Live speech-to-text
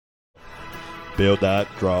Build that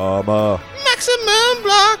drama. Maximum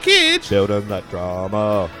blockage. Building that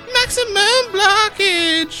drama. Maximum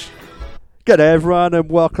blockage. G'day everyone and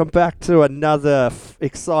welcome back to another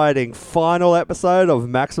exciting final episode of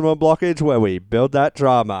Maximum Blockage where we build that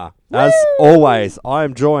drama. As always, I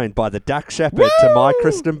am joined by the Dak Shepherd to my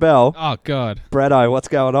Kristen Bell. Oh, God. Bretto, what's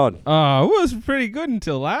going on? Oh, it was pretty good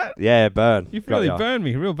until that. Yeah, burn. You Got really ya. burned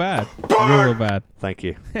me real bad. Real bad. Thank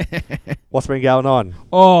you. What's been going on?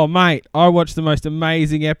 Oh, mate, I watched the most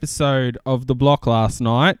amazing episode of The Block last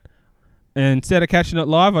night. And instead of catching it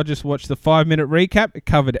live, I just watched the 5-minute recap. It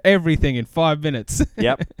covered everything in 5 minutes.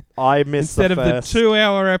 Yep. I missed Instead the of the first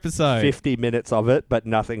 2-hour episode. 50 minutes of it, but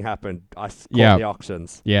nothing happened. I caught Yeah. the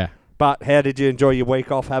auctions. Yeah. But how did you enjoy your week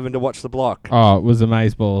off having to watch The Block? Oh, it was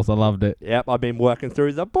amazeballs. I loved it. Yep, I've been working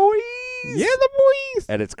through The Boys. Yeah, the boys.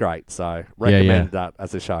 And it's great, so recommend that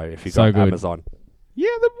as a show if you've got So good. Amazon. Yeah,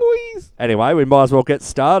 the boys. Anyway, we might as well get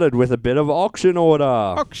started with a bit of auction order.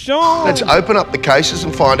 Auction. Let's open up the cases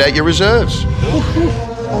and find out your reserves.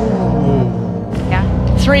 Yeah.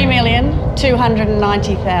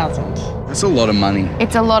 3,290,000. That's a lot of money.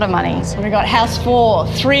 It's a lot of money. So we got House 4,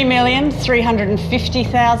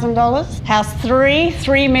 $3,350,000. House 3,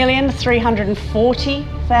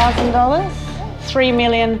 $3,340,000.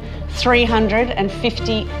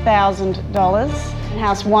 $3,350,000. And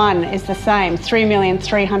House 1 is the same,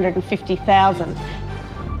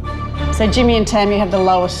 $3,350,000. So Jimmy and Tam, you have the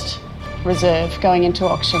lowest reserve going into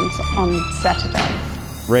auctions on Saturday.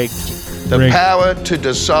 Rigged. The Rigged. power to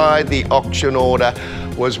decide the auction order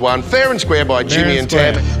was won fair and square by Jimmy and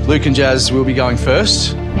Tam. Luke and Jazz will be going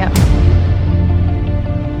first, Yep.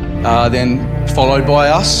 then followed by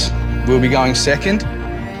us. We'll be going second.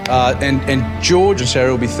 And George and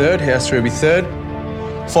Sarah will be third. House 3 will be third.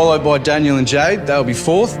 Followed by Daniel and Jade. They'll be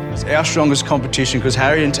fourth. It's our strongest competition because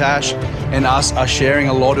Harry and Tash and us are sharing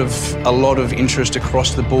a lot of interest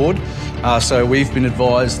across the board. So we've been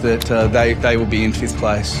advised that they will be in fifth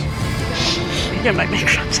place. You're gonna make me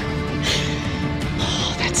cry.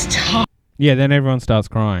 Oh, that's tough. Yeah, then everyone starts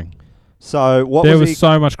crying. So what There was was he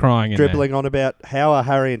so much crying in there. dribbling on about? How are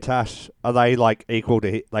Harry and Tash, are they like equal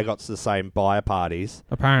to, they got the same buyer parties?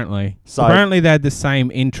 Apparently. So- Apparently they had the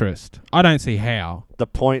same interest. I don't see how. The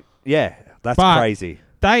point, yeah, that's But- crazy.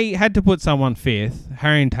 They had to put someone fifth.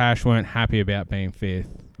 Harry and Tash weren't happy about being fifth.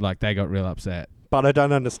 Like, they got real upset. But I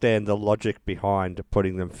don't understand the logic behind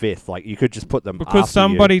putting them fifth. Like, you could just put them Because after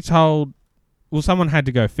somebody you. told... Well, someone had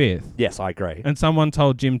to go fifth. Yes, I agree. And someone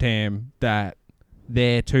told Jim Tam that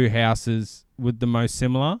their two houses were the most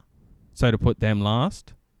similar. So to put them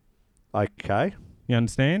last. Okay. You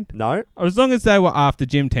understand? No? As long as they were after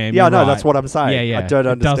Jim Tam. Yeah, you're no, right. that's what I'm saying. Yeah, yeah. I don't It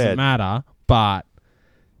understand. doesn't matter, but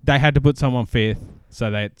they had to put someone fifth, so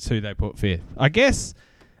that's who they put fifth. I guess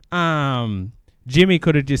Jimmy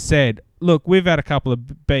could have just said, look, we've had a couple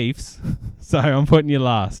of beefs, so I'm putting you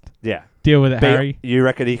last. Yeah. Deal with it, Be- Harry. You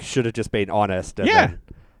reckon he should have just been honest? And Yeah. then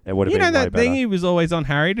it would have You know been way that thing better. he was always on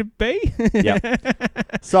Harry to be?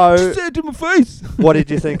 Yep. So, Say it to my face. what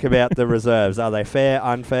did you think about the reserves? Are they fair,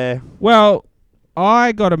 unfair? Well,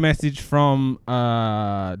 I got a message from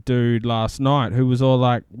a dude last night who was all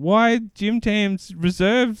like, why Jim Tam's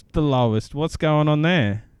reserves the lowest? What's going on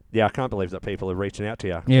there? Yeah, I can't believe that people are reaching out to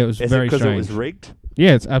you. Yeah, it was Is very it because strange. it was rigged?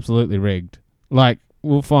 Yeah, it's absolutely rigged. Like,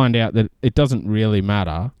 we'll find out that it doesn't really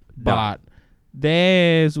matter, but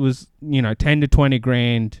theirs was, 10 to 20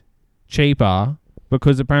 grand cheaper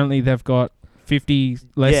because apparently they've got 50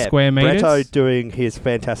 less square meters. Bretto doing his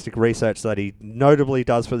fantastic research that he notably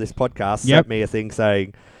does for this podcast Yep. sent me a thing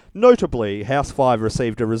saying, notably, House 5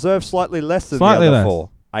 received a reserve slightly less than Slightly the other less. four.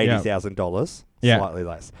 $80,000. Yeah. Slightly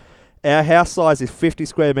less. Our house size is 50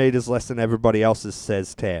 square meters less than everybody else's,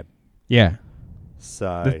 says Tam. Yeah,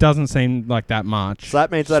 So, it doesn't seem like that much. so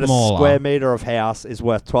that means that Smaller. a square meter of house is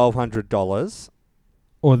worth $1,200.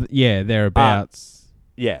 Or, thereabouts.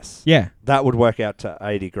 Yes. Yeah. That would work out to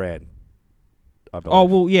 80 grand, I believe. Oh,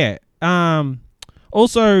 well, yeah.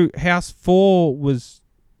 Also, House 4 was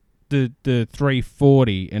the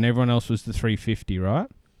 340 and everyone else was the 350, right?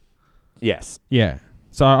 Yes. Yeah.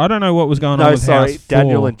 So I don't know what was going on No, with sorry. House 4.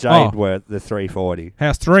 Daniel and Jade Oh, were the 340.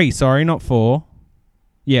 House 3, sorry, not 4.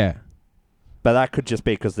 Yeah. But that could just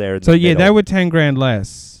be because they're in So, the yeah, middle. they were 10 grand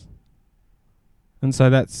less. And so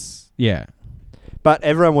that's, yeah. But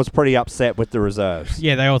everyone was pretty upset with the reserves.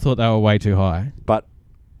 Yeah, they all thought they were way too high. But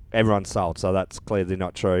everyone sold, so that's clearly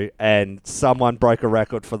not true. And someone broke a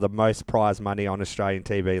record for the most prize money on Australian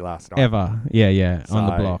TV last night. Ever. Yeah, on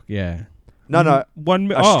the So- block, yeah. No.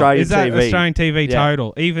 Australian is that TV. Australian TV Yeah.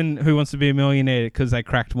 total? Even Who Wants to Be a Millionaire because they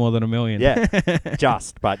cracked more than $1 million. Yeah,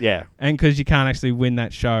 but yeah. And because you can't actually win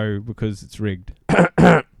that show because it's rigged.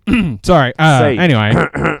 Sorry. C. Anyway.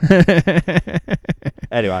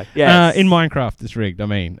 Anyway, yeah. In Minecraft, it's rigged. I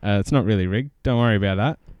mean, it's not really rigged. Don't worry about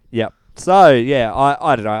that. Yep. So, yeah,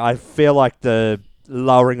 I don't know. I feel like the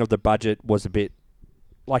lowering of the budget was a bit...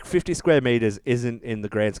 Like, 50 square metres isn't, in the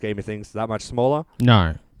grand scheme of things, that much smaller.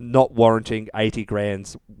 No. Not warranting 80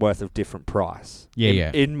 grand's worth of different price.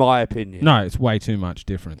 Yeah. In my opinion. No, it's way too much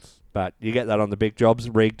difference. But you get that on the big jobs,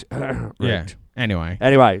 rigged. Rigged. Yeah.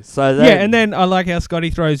 Anyway, so then... Yeah, and then I like how Scotty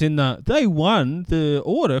throws in they won the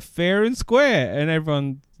order fair and square. And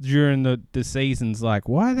everyone during the season's like,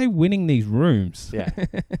 why are they winning these rooms? Yeah.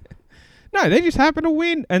 No, they just happen to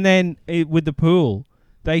win. And then with the pool,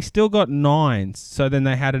 they still got 9s. So then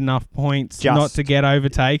they had enough points not to get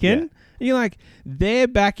overtaken. Yeah. And you're like, their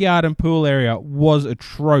backyard and pool area was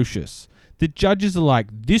atrocious. The judges are like,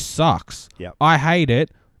 this sucks. Yep. I hate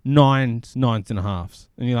it. 9s and a halves.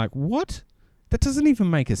 And you're like, what? That doesn't even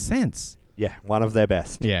make a sense. Yeah, one of their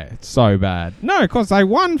best. Yeah, it's so bad. No, because they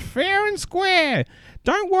won fair and square.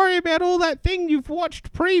 Don't worry about all that thing you've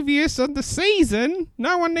watched previous on the season.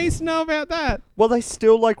 No one needs to know about that. Well, they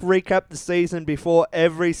still, recap the season before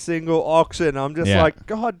every single auction. I'm just like,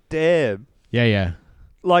 God damn. Yeah.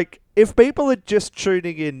 If people are just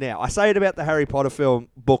tuning in now, I say it about the Harry Potter film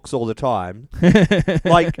books all the time.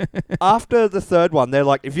 After the third one, they're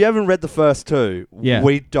like, if you haven't read the first 2,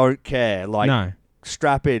 we don't care. No.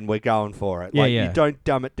 Strap in, we're going for it. You don't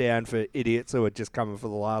dumb it down for idiots who are just coming for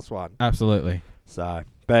the last one. Absolutely. So,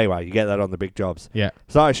 but anyway, you get that on the big jobs. Yeah.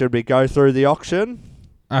 So, should we go through the auction?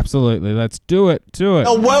 Absolutely. Let's do it.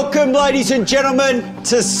 Welcome, ladies and gentlemen,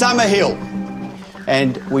 to Summerhill.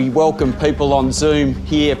 And we welcome people on Zoom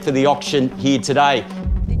here for the auction here today.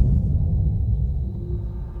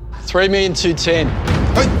 3,210,000.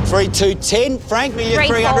 3,210,000, Frank,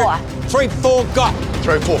 1,300,000. 3,400,000 got.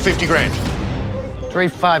 3, 4, 50 grand.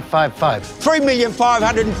 3,555.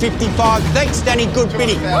 3,555,000. Thanks, Danny. Good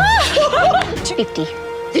bidding. 50.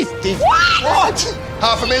 50. What?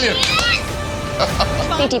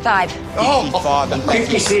 $500,000. 55. 55 and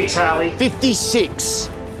 56, Harley. 56.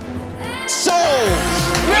 Sold.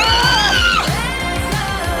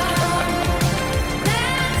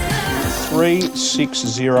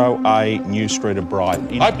 360A New Street of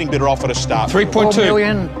Brighton. Opening bidder offer to start.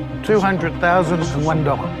 3.2.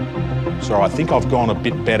 $4,200,001. So I think I've gone a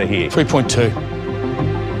bit better here. 3.2.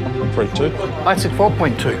 3.2. I said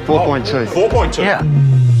 4.2. 4.2. 4.2. Yeah.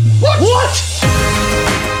 What?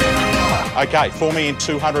 Okay,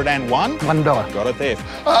 4,201,000. $1. Got it there.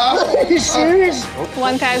 Are you serious?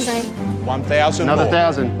 1,000. 1,000 Another more.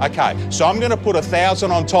 1,000. Okay, so I'm going to put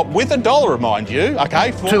 1,000 on top with $1, mind you.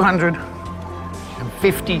 Okay,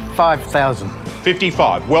 255,000.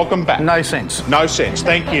 55. Welcome back. No sense. No sense.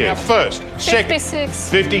 Thank you. First, second, 56.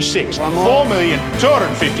 56.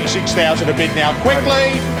 4,256,000 a bid now.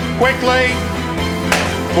 Quickly.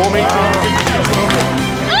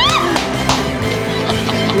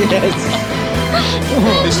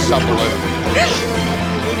 4,256,000. This is unbelievable.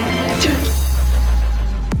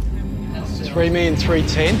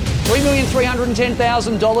 3,310,000.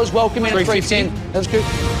 $3,310,000. Welcome in at 315. 310. That's good.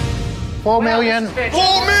 4 million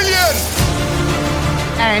 4 million!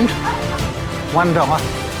 and $1.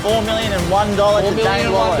 $4 million and $1 to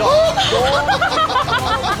Dane Wallace.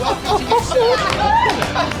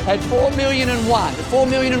 At 4,000,001.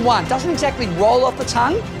 4,000,001 doesn't exactly roll off the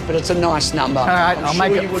tongue, but it's a nice number. All right, I'll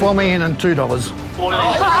make it $4 million and $2.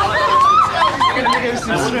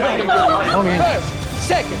 First,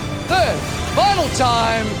 second, third, final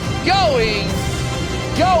time, going.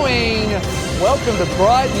 Welcome to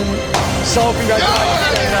Brighton. Sol,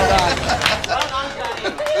 congratulations. Well done.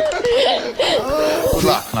 Good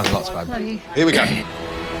luck. Lots, babe. Here we go.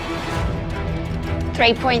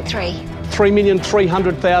 3.3.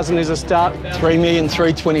 3,300,000 is a start.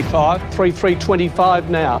 3,325,000. 3,325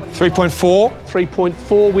 now. 3.4.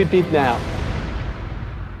 3.4 we bid now.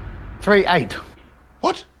 3.8.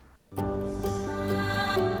 What?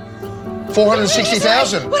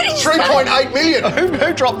 460,000. 3.8 million.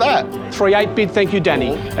 Who dropped that? 3.8 bid, thank you,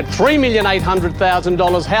 Danny. At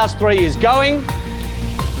 $3,800,000, House 3 is going.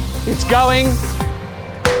 It's going.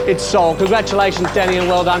 It's sold. Congratulations, Danny, and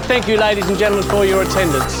well done. Thank you, ladies and gentlemen, for your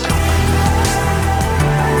attendance.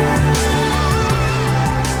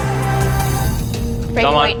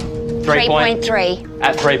 Come on. 3.3.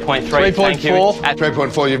 At 3.3. 3.4. At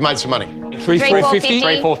 3.4, you've made some money.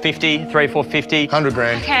 3,450. 3,450. 100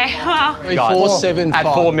 grand. Okay, wow. 3,475.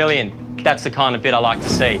 At 4 million. That's the kind of bid I like to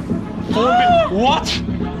see. What?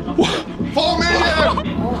 4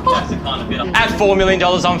 million! That's the kind of bid. At $4 million,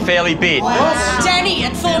 I'm fairly bid. Danny,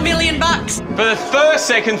 at $4 million. For the first,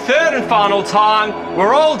 second, third and final time,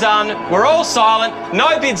 we're all done, we're all silent,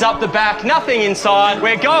 no bids up the back, nothing inside.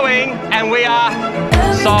 We're going and we are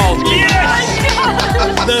sold.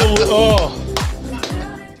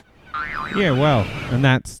 Yeah, well, and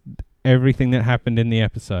that's everything that happened in the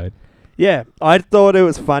episode. Yeah, I thought it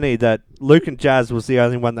was funny that Luke and Jazz was the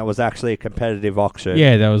only one that was actually a competitive auction.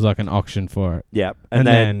 Yeah, there was like an auction for it. Yep. And And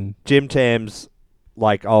then- then Jim Tam's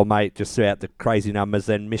like, oh mate, just threw out the crazy numbers.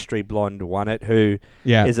 Then Mystery Blonde won it, who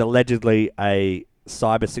Yeah. is allegedly a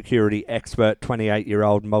cybersecurity expert,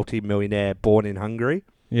 28-year-old multi-millionaire born in Hungary.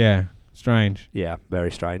 Yeah, strange. Yeah,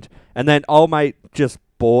 very strange. And then old mate just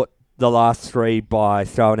bought the last three by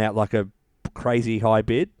throwing out like a crazy high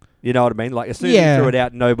bid. You know what I mean? Like as soon as Yeah. he threw it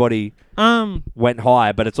out, nobody went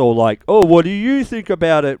high. But it's all like, oh, what do you think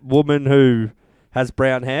about it, woman who has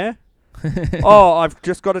brown hair? Oh, I've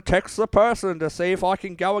just got to text the person to see if I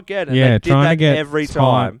can go again. And Yeah, they did trying that to get every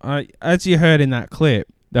time. As you heard in that clip,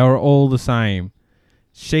 they were all the same.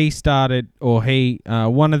 She started, or he,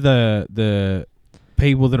 one of the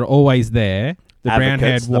people that are always there, the Advocates,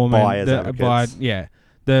 brown-haired the woman, buyers advocates.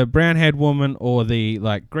 the brown-haired woman or the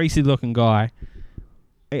like greasy-looking guy.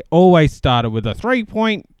 It always started with a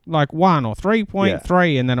 3.1 or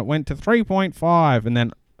 3.3, and then it went to 3.5, and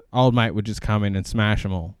then old mate would just come in and smash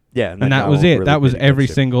them all. Yeah, and that was it. really That was bid every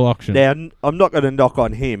against him. single auction. Now, I'm not going to knock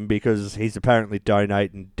on him because he's apparently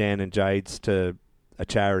donating Dan and Jade's to a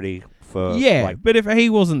charity for Yeah, like, but if he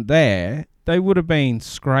wasn't there, they would have been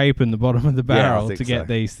scraping the bottom of the Yeah, I barrel think to get so.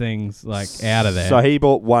 these things like out of there. So he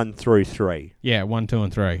bought 1 through 3. Yeah, 1, 2,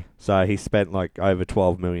 and 3. So he spent like over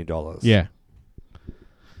 $12 million. Yeah.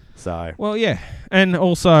 So Well, yeah, and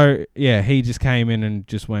also, yeah, he just came in and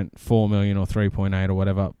just went 4 million or 3.8 or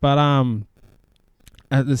whatever. But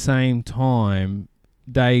at the same time,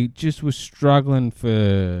 they just were struggling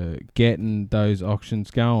for getting those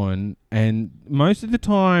auctions going, and most of the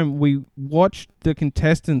time we watched the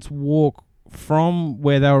contestants walk from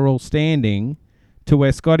where they were all standing to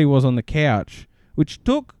where Scotty was on the couch, which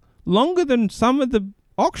took longer than some of the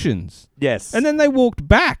auctions. Yes. And then they walked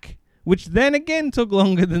back, which then again took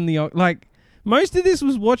longer than the like. Most of this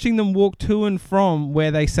was watching them walk to and from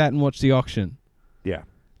where they sat and watched the auction. Yeah.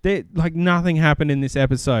 Like nothing happened in this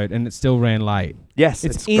episode, and it still ran late. Yes,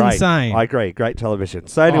 it's great. insane. I agree. Great television.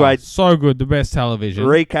 So anyway, so good, the best television.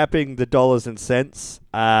 Recapping the dollars and cents.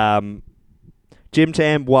 Jim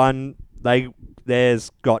Tam won. There's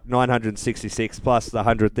got 966 plus the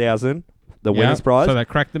 100,000, the winner's prize. So they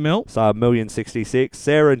cracked the mill. So $1,066,000.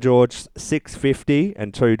 Sarah and George $650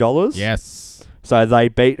 and $2. Yes. So they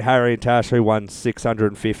beat Harry and Tash, who won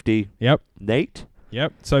 $650. Yep. Neat.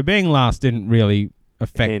 Yep. So being last didn't really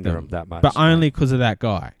affect Hinder them them that much, but no. only because of that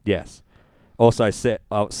guy. Yes. Also,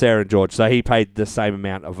 Sarah and George. So he paid the same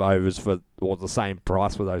amount of overs or the same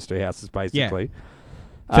price for those two houses, basically.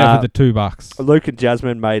 Except for the $2. Luke and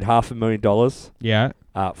Jasmine made $500,000. Yeah.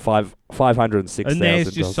 $506,000. And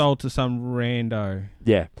theirs just sold to some rando.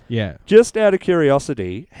 Yeah. Yeah. Just out of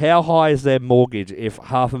curiosity, how high is their mortgage if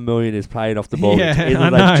 $500,000 is paid off the mortgage? Yeah, Either I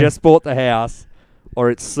they know. just bought the house or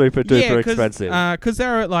it's super duper expensive. Because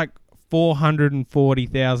they're at like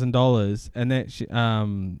 $440,000, and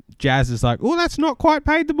then Jazz is like, "Oh, that's not quite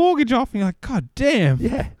paid the mortgage off." And you're like, "God damn,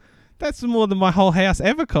 yeah, that's more than my whole house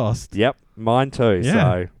ever cost." Yep, mine too. Yeah,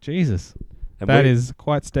 So Jesus, and that is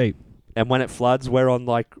quite steep. And when it floods, I'm on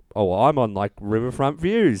like riverfront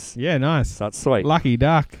views. Yeah, nice. That's sweet. Lucky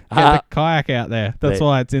duck. Get the kayak out there. That's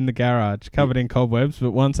why it's in the garage, covered in cobwebs.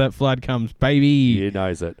 But once that flood comes, baby, You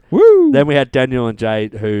knows it. Woo! Then we had Daniel and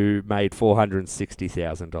Jade, who made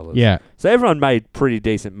 $460,000. Yeah. So everyone made pretty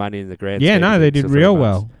decent money in the grand. Yeah, scheme no, of they things did for 3 real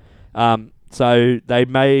months. So they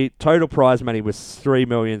made total prize money was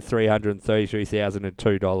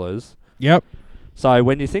 $3,333,002. Yep. So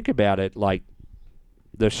when you think about it, like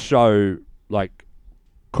the show, like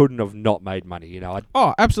couldn't have not made money. You know.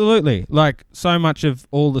 Oh, absolutely. Like so much of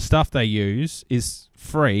all the stuff they use is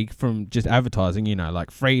free from just advertising. You know,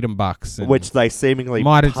 like Freedom Bucks, and Which they seemingly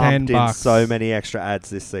Mitre pumped in $10. so many extra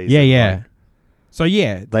ads this season. Yeah, yeah. like, So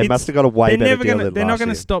yeah, They must have got a way better deal than They're not last going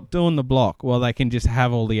to year. stop doing the block while they can just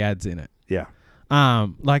have all the ads in it. Yeah.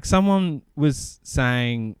 Like someone was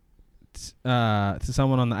saying to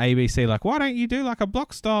someone on the ABC, like, why don't you do like a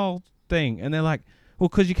block style thing? And they're like, well,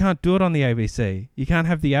 because you can't do it on the ABC. You can't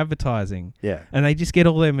have the advertising. Yeah. And they just get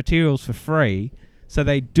all their materials for free. So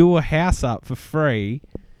they do a house up for free.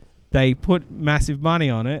 They put massive money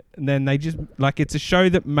on it, and then they just like it's a show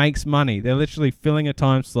that makes money. They're literally filling a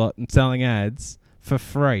time slot and selling ads for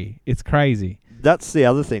free. It's crazy. that's the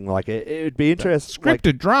other thing. Like, it would be interesting.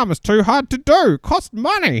 Scripted drama's too hard to do. Cost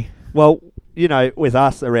money. Well, you know, with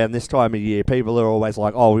us around this time of year, people are always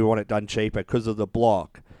like, "Oh, we want it done cheaper because of the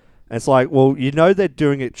block." And it's like, well, you know, they're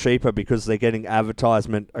doing it cheaper because they're getting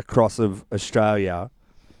advertisement across of Australia.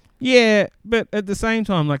 Yeah, but at the same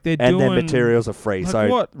time, like they're and doing... their materials are free, like so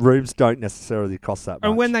what? rooms don't necessarily cost that much.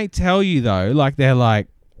 And when they tell you, though, like they're like...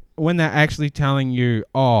 When they're actually telling you,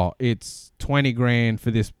 oh, it's 20 grand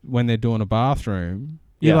for this when they're doing a bathroom,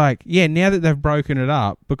 you're like, yeah, now that they've broken it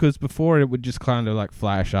up, because before it would just kind of like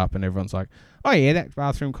flash up and everyone's like, oh yeah, that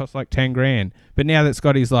bathroom costs like 10 grand. But now that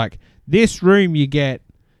Scotty's like, this room you get,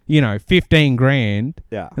 15 grand.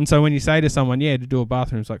 Yeah. And so when you say to someone, yeah, to do a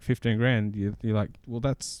bathroom is like 15 grand, you're like, well,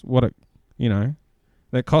 that's what it,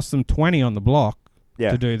 that costs them 20 on the block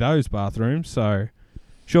to do those bathrooms. So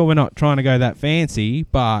sure, we're not trying to go that fancy,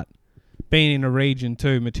 but being in a region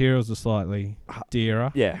too, materials are slightly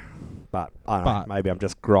dearer. Yeah. But I don't know, maybe I'm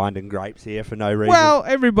just grinding grapes here for no reason. Well,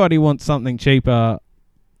 everybody wants something cheaper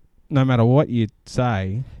no matter what you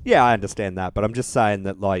say. Yeah, I understand that, but I'm just saying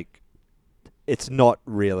that, like, it's not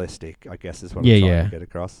realistic, I guess, is what I'm trying to get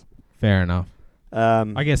across. Fair enough.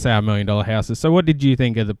 I guess they are $1 million houses. So what did you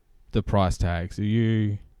think of the price tags? Are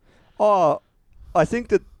you... Oh, I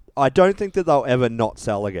don't think that they'll ever not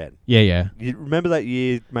sell again. Yeah. You remember that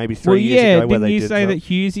year, maybe 3 years ago, where they did didn't you say that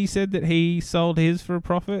Hughesy said that he sold his for a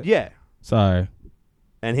profit? Yeah. So...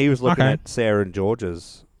 And he was looking at Sarah and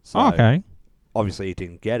George's. So okay. Obviously, he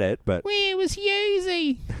didn't get it, but... Where was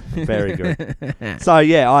Hughesy? Very good. So,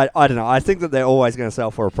 yeah, I don't know. I think that they're always going to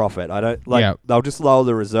sell for a profit. I don't... Like, they'll just lower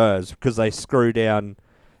the reserves because they screw down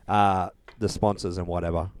the sponsors and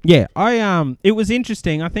whatever. Yeah, it was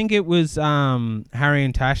interesting. I think it was Harry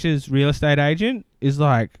and Tasha's real estate agent is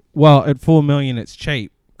like, well, at $4 million it's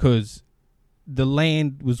cheap because the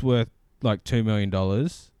land was worth like $2 million.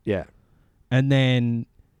 Yeah. And then,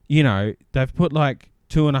 they've put like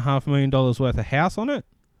 $2.5 million worth of house on it.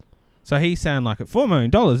 So he's saying like at $4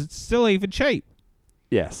 million it's still even cheap.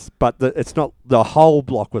 Yes, but it's not. The whole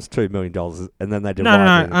block was $2 million, and then they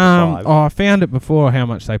divided it into 5. I found it before how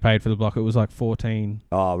much they paid for the block. It was like 14.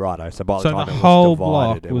 Oh, righto. So by the time the it whole was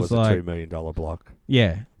divided, block it was like a $2 million block.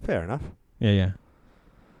 Yeah. Fair enough. Yeah.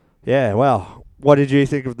 Yeah, well, what did you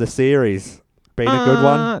think of the series? Been a good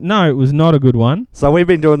one? No, it was not a good one. So we've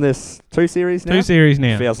been doing this 2 series now? 2 series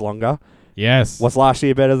now. Feels longer. Yes. Was last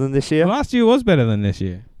year better than this year? Last year was better than this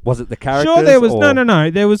year. Was it the characters? Sure, there was no.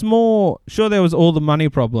 There was more. Sure, there was all the money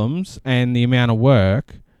problems and the amount of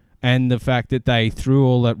work, and the fact that they threw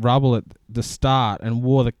all that rubble at the start and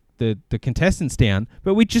wore the contestants down.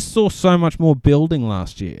 But we just saw so much more building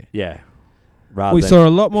last year. Yeah, we saw a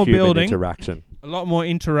lot more building, interaction, a lot more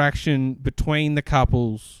interaction between the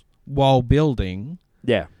couples while building.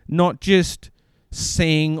 Yeah, not just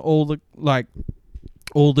seeing all the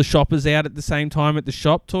shoppers out at the same time at the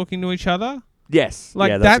shop talking to each other. Yes.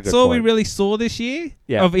 Like, that's all we really saw this year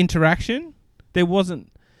of interaction. There was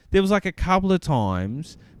like a couple of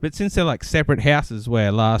times, but since they're like separate houses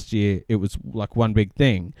where last year it was like one big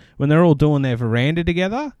thing, when they're all doing their veranda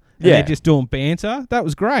together and they're just doing banter, that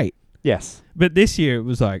was great. Yes. But this year it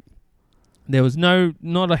was like, there was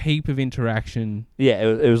not a heap of interaction. Yeah,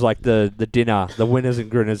 it was like the dinner, the winners and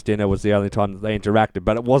grinners dinner was the only time that they interacted,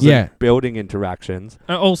 but it wasn't building interactions.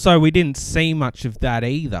 Also, we didn't see much of that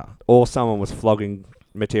either. Or someone was flogging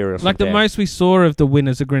materials. Like the most we saw of the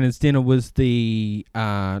winners and grinners dinner was the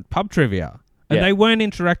pub trivia. And they weren't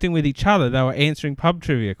interacting with each other. They were answering pub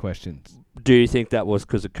trivia questions. Do you think that was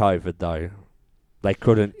because of COVID, though? They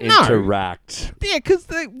couldn't interact. Yeah, because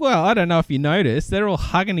I don't know if you noticed, they're all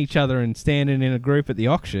hugging each other and standing in a group at the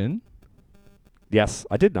auction. Yes,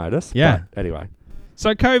 I did notice. Yeah. But anyway.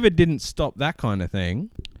 So COVID didn't stop that kind of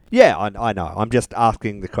thing. Yeah, I know. I'm just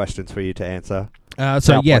asking the questions for you to answer.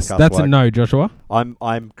 So yes, that's a no, Joshua.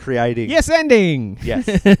 I'm creating... Yes, ending! Yes,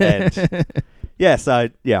 and... Yeah, so,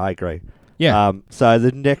 yeah, I agree. Yeah. So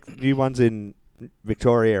the next new one's in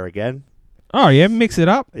Victoria again. Oh, yeah, mix it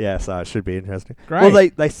up. Yeah, so it should be interesting. Great. Well,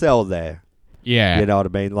 they sell there. Yeah. You know what I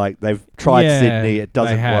mean? Like, they've tried Sydney. It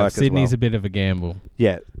doesn't work Sydney's as well. a bit of a gamble.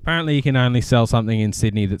 Yeah. Apparently you can only sell something in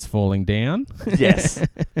Sydney that's falling down. Yes.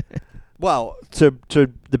 Well, to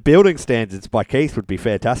the building standards by Keith would be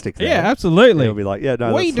fantastic there. Yeah, absolutely. He'll be like, yeah,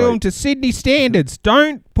 no, we do them to Sydney standards.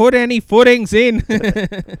 Don't put any footings in.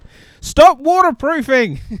 Stop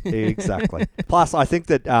waterproofing. Exactly. Plus, I think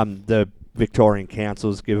that the Victorian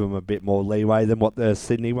councils give them a bit more leeway than what the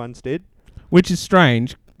Sydney ones did. Which is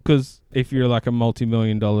strange, because if you're like a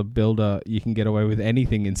multi-million-dollar builder, you can get away with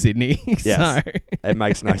anything in Sydney. Yes. So. It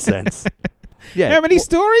makes no sense. Yeah. How many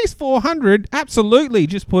stories? 400? Absolutely.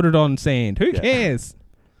 Just put it on sand. Who cares?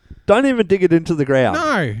 Don't even dig it into the ground.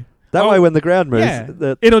 No. That way, when the ground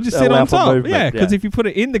moves, it'll just sit allow on for top. movement. Yeah, because if you put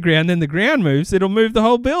it in the ground, then the ground moves. It'll move the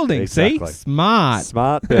whole building. Exactly. See, smart.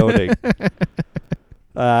 Smart building.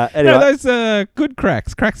 Anyway, No, those good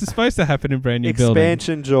cracks. Cracks are supposed to happen in brand new buildings.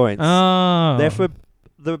 expansion joints. Oh, They're for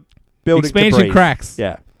the building to expansion breathe. cracks.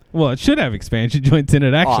 Yeah. Well, it should have expansion joints in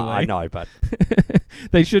it. Actually, Oh, I know, but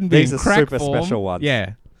they shouldn't be these in are crack super form. special ones.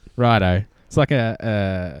 Yeah, righto. It's like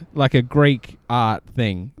a Greek art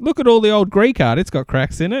thing. Look at all the old Greek art. It's got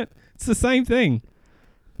cracks in it. It's the same thing.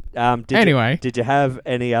 Anyway. did you have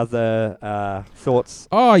any other thoughts?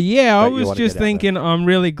 Oh yeah, I that you was wanna just get out thinking. I'm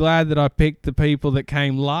really glad that I picked the people that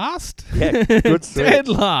came last. Yeah, good switch. Dead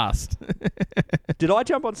last. Did I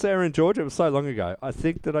jump on Sarah and George? It was so long ago. I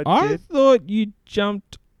think that I I did. thought you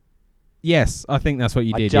jumped. Yes, I think that's what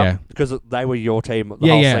you I did. Yeah. jumped because they were your team the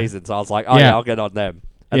Yeah, whole yeah. season. So I was like, oh Yeah. yeah, I'll get on them.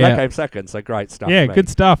 And Yeah. they came second, so great stuff. Yeah, for me. good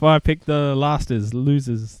stuff. I picked the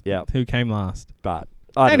losers. Yeah. Who came last? But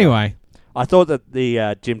I don't know. Anyway, I thought that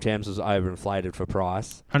the Jim Tams was overinflated for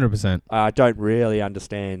price. 100%. I don't really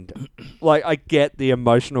understand. Like, I get the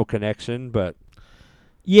emotional connection, but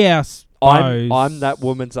Yes. I'm that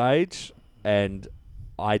woman's age, and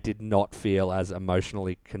I did not feel as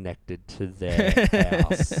emotionally connected to their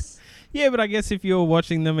house. Yeah, but I guess if you were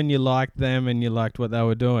watching them and you liked them and you liked what they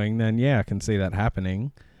were doing, then yeah, I can see that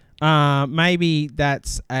happening. Maybe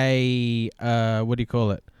that's a what do you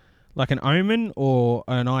call it? Like an omen or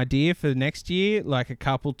an idea for next year, like a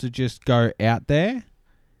couple to just go out there.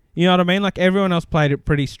 You know what I mean? Like everyone else played it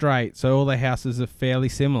pretty straight, so all their houses are fairly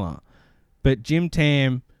similar. But Jim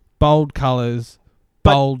Tam, bold colours,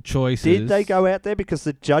 bold choices. Did they go out there because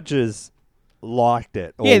the judges liked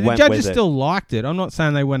it? Or Yeah, the went judges with it? still liked it. I'm not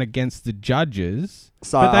saying they went against the judges.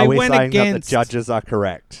 So but they are we went saying against that the judges are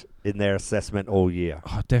correct in their assessment all year?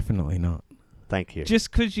 Oh, definitely not. Thank you.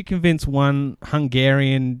 Just because you convince one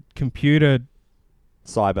Hungarian computer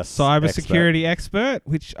cybersecurity expert,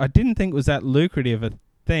 which I didn't think was that lucrative a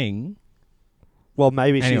thing. Well,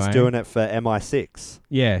 maybe Anyway. she's doing it for MI6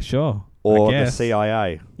 Yeah, sure. or I the guess.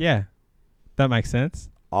 CIA. Yeah, that makes sense.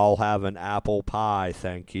 I'll have an apple pie,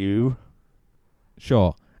 thank you.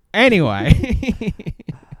 Sure. Anyway.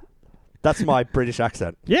 That's my British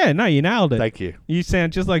accent. Yeah, no, you nailed it. Thank you. You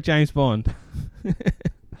sound just like James Bond.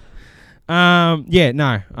 Yeah,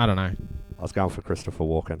 no, I don't know. I was going for Christopher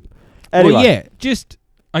Walken. Anyway, Well, yeah, just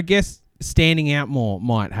I guess standing out more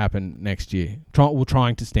might happen next year. We're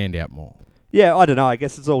trying to stand out more. yeah, I don't know. I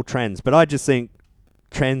guess it's all trends, but I just think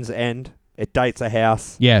trends end. It dates a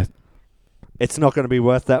house. Yeah, It's not going to be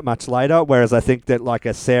worth that much later. Whereas I think that like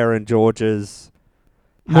a Sarah and George's,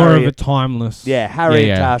 more Harry- of a timeless. yeah, Harry Yeah, and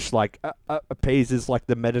yeah. Tash like appeases like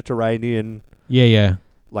the Mediterranean. Yeah.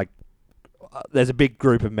 Like there's a big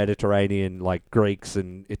group of Mediterranean like Greeks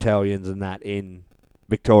and Italians and that in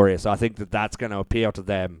Victoria, so I think that that's going to appeal to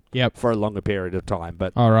them. Yep. For a longer period of time.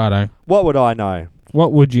 But All righto. what would I know?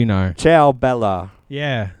 What would you know? Ciao Bella.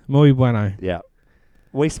 Yeah, muy bueno. Yeah.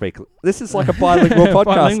 We speak. This is like a bilingual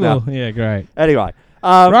podcast now. Bilingual. Yeah, great. Anyway.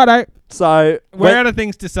 Righto. So We're out of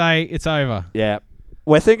things to say. It's over. yeah.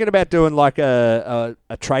 We're thinking about doing like a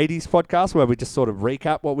tradies podcast where we just sort of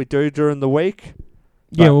recap what we do during the week.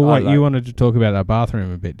 Yeah, But well, I what, don't know. you wanted to talk about that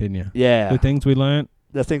bathroom a bit, didn't you? Yeah. The things we learnt.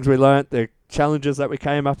 The things we learnt, the challenges that we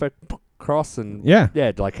came up across, and Yeah.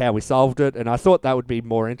 like how we solved it. And I thought that would be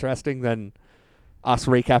more interesting than us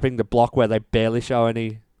recapping the block where they barely show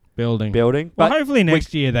any Building. building. Well, But hopefully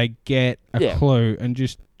next year they get a Yeah. clue and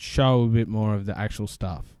just show a bit more of the actual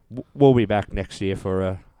stuff. we'll be back next year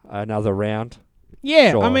for another round.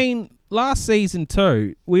 Yeah, Sure. I mean, last season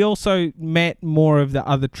too, we also met more of the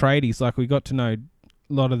other tradies. Like we got to know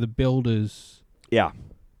a lot of the builders. Yeah.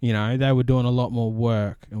 You know, they were doing a lot more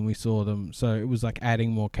work, and we saw them. So it was like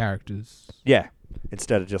adding more characters. Yeah,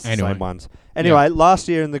 instead of just the Anyway. same ones. Anyway, last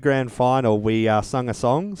year in the grand final, we sung a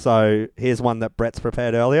song. So here's one that Brett's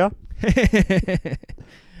prepared earlier.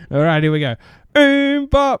 All right, here we go.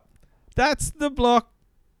 Bop. That's the block.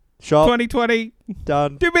 Shop. 2020.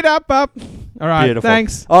 Done. Dip it up. All right, Beautiful.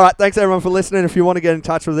 thanks. All right, thanks everyone for listening. If you want to get in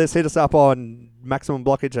touch with us, hit us up on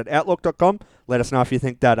maximumblockage@outlook.com. Let us know if you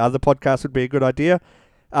think that other podcast would be a good idea.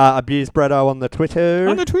 Abuse Bretto on the Twitter.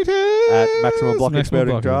 On the Twitter. At Maximum Blockage Maximum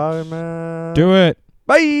Building Blockage. Drama. Do it.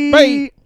 Bye. Bye.